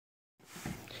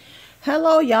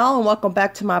Hello y'all, and welcome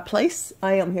back to my place.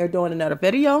 I am here doing another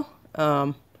video.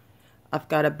 I've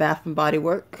got a Bath and Body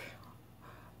Works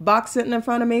box sitting in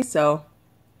front of me, so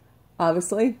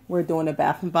obviously we're doing a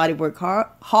Bath and Body Works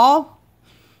haul,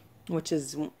 which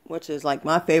is like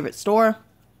my favorite store.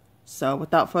 So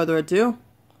without further ado,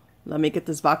 let me get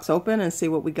this box open and see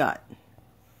what we got.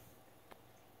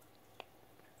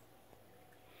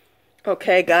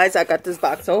 Okay guys, I got this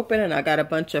box open and I got a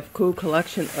bunch of cool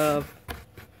collection of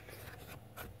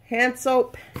hand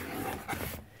soap,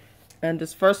 and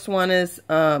this first one is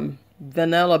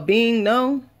Vanilla Bean.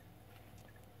 No,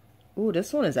 ooh,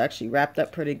 this one is actually wrapped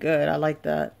up pretty good. I like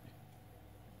that.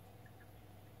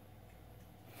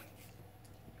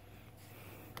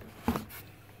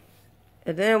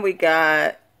 And then we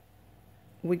got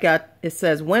it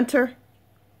says Winter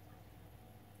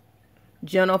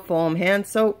Gentle Foam hand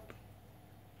soap.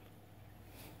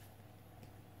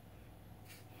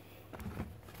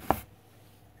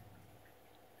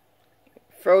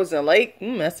 Frozen Lake.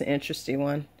 That's an interesting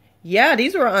one. Yeah,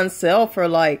 these were on sale for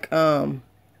like the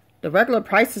regular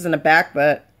prices in the back,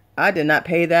 but I did not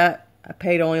pay that. I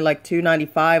paid only like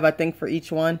 $2.95, I think, for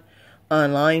each one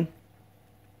online.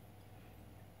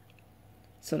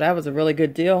 So that was a really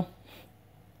good deal.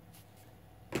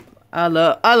 I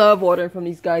love ordering from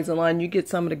these guys online. You get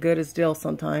some of the goodest deals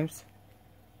sometimes.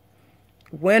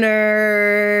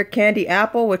 Winter Candy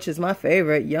Apple, which is my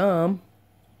favorite. Yum.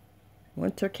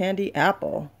 Winter Candy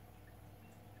Apple.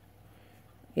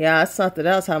 Yeah, that's something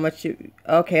else. How much you...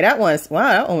 Okay, that one's... Wow,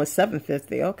 that one was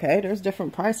 $7.50. Okay, there's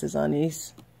different prices on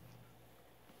these.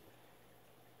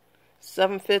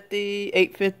 $7.50,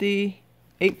 $8.50,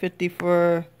 $8.50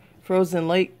 for Frozen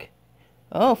Lake.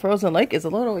 Oh, Frozen Lake is a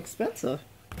little expensive.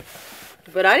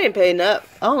 But I didn't pay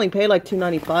enough. I only paid like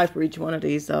 $2.95 for each one of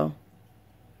these, though.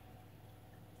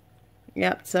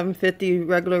 Yep,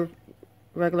 $7.50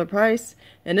 regular price.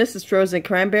 And this is Frozen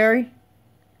Cranberry.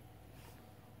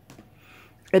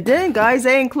 And then guys,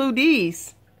 they include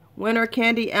these Winter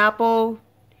Candy Apple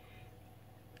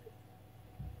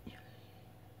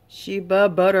Shea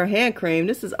Butter Hand Cream.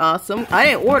 This is awesome. I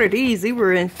didn't order these.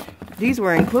 These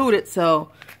were included.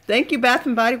 So thank you, Bath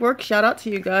and Body Works. Shout out to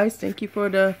you guys. Thank you for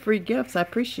the free gifts. I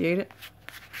appreciate it.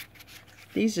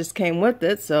 These just came with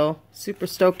it, so super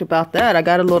stoked about that. I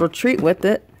got a little treat with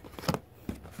it.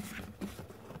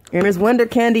 And it's Winter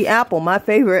Candy Apple, my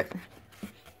favorite.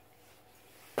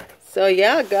 So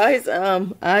yeah, guys,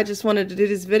 I just wanted to do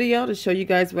this video to show you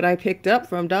guys what I picked up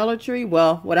from Dollar Tree.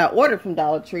 Well, what I ordered from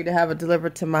Dollar Tree to have it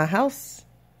delivered to my house.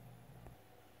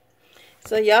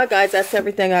 So yeah, guys, that's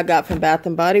everything I got from Bath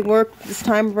and Body Works this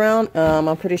time around.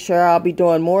 I'm pretty sure I'll be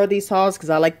doing more of these hauls because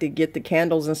I like to get the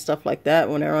candles and stuff like that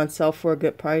when they're on sale for a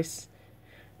good price.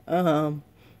 And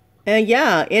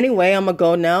yeah, anyway, I'm gonna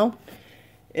go now.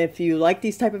 If you like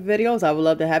these type of videos, I would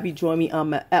love to have you join me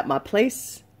at my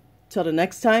place. Till the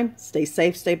next time, stay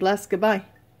safe, stay blessed. Goodbye.